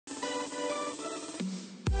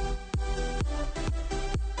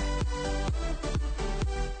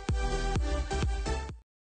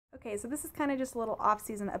Hey, so this is kind of just a little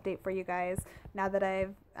off-season update for you guys. Now that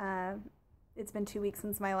it's been 2 weeks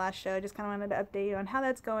since my last show, I just kind of wanted to update you on how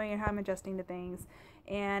that's going and how I'm adjusting to things.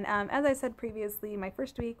 And as I said previously, my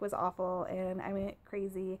first week was awful and I went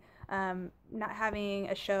crazy. Not having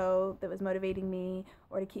a show that was motivating me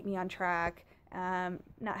or to keep me on track.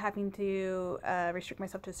 Not having to restrict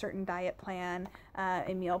myself to a certain diet plan,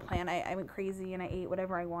 a meal plan. I went crazy and I ate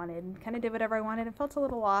whatever I wanted, kind of did whatever I wanted and felt a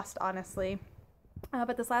little lost, honestly.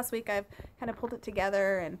 But this last week I've kind of pulled it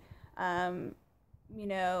together and,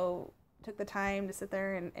 took the time to sit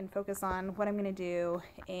there and focus on what I'm going to do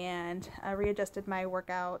and readjusted my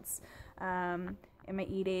workouts and my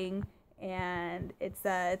eating. And it's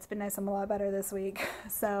been nice. I'm a lot better this week.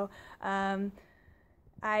 So I'm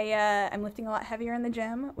lifting a lot heavier in the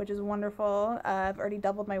gym, which is wonderful. I've already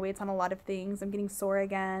doubled my weights on a lot of things. I'm getting sore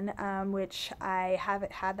again, which I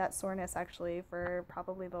haven't had that soreness actually for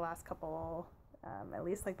probably the last couple, at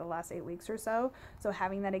least like the last 8 weeks or so. So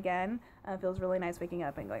having that again feels really nice, waking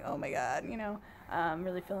up and going, oh my God,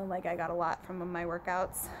 really feeling like I got a lot from my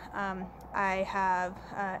workouts. I have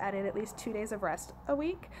added at least 2 days of rest a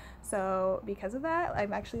week. So because of that,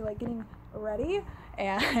 I'm actually like getting ready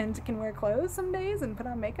and can wear clothes some days and put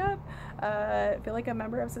on makeup. Feel like a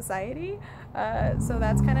member of society. So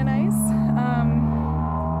that's kind of nice.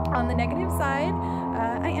 On the negative side,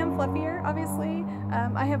 I am fluffier, obviously.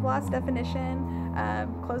 I have lost definition.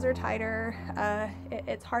 Clothes are tighter.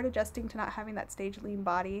 It's hard adjusting to not having that stage lean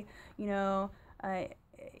body. You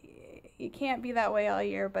can't be that way all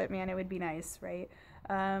year, but man, it would be nice, right?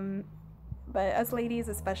 But us ladies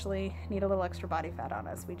especially need a little extra body fat on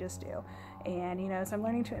us. We just do. And, so I'm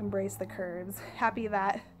learning to embrace the curves. Happy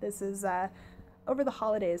that this is over the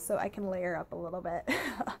holidays so I can layer up a little bit,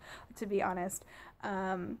 to be honest.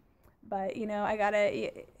 But, you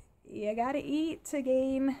gotta eat to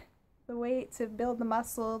gain the weight, to build the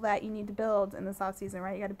muscle that you need to build in this off season,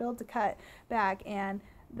 right? You gotta build to cut back. And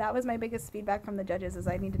that was my biggest feedback from the judges, is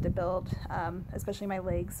I needed to build, especially my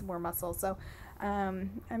legs, more muscle. So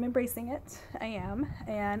I'm embracing it. I am.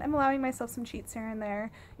 And I'm allowing myself some cheats here and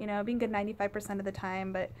there, being good 95% of the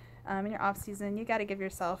time. But in your off season, you got to give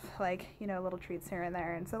yourself little treats here and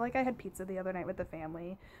there. And so I had pizza the other night with the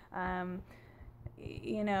family, but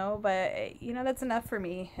that's enough for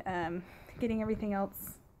me. Getting everything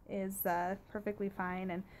else is perfectly fine.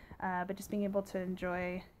 And but just being able to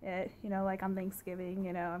enjoy it, like on Thanksgiving,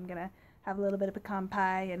 I'm going to have a little bit of pecan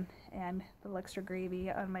pie and a little extra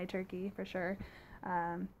gravy on my turkey for sure.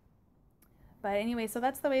 But anyway, so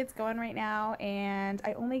that's the way it's going right now, and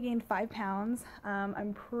I only gained 5 pounds.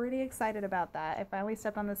 I'm pretty excited about that. I finally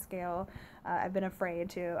stepped on the scale. I've been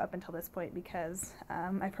afraid to up until this point because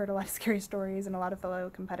I've heard a lot of scary stories and a lot of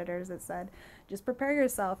fellow competitors that said, just prepare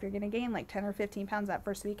yourself, you're going to gain like 10 or 15 pounds that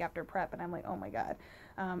first week after prep, and I'm like, oh my God,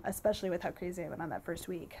 especially with how crazy I went on that first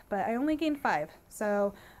week. But I only gained 5,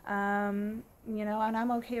 so, and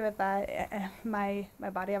I'm okay with that. My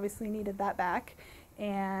body obviously needed that back.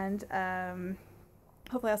 And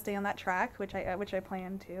hopefully I'll stay on that track, which I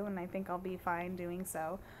plan to, and I think I'll be fine doing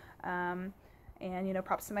so. And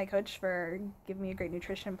props to my coach for giving me a great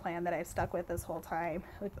nutrition plan that I've stuck with this whole time,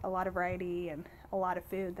 with a lot of variety and a lot of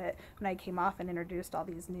food. That when I came off and introduced all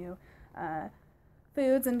these new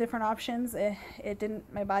foods and different options,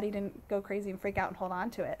 my body didn't go crazy and freak out and hold on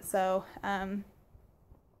to it. So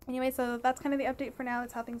anyway, so that's kind of the update for now.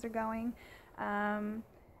 That's how things are going.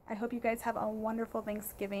 I hope you guys have a wonderful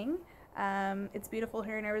Thanksgiving. It's beautiful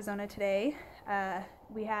here in Arizona today.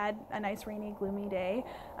 We had a nice rainy, gloomy day.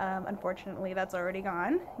 Unfortunately, that's already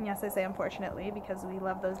gone. And yes, I say unfortunately because we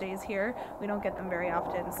love those days here. We don't get them very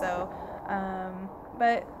often. So,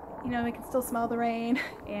 but we can still smell the rain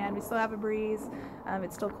and we still have a breeze.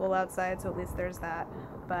 It's still cool outside, so at least there's that.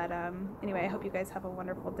 But anyway, I hope you guys have a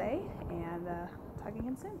wonderful day, and talk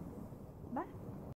again soon. Bye.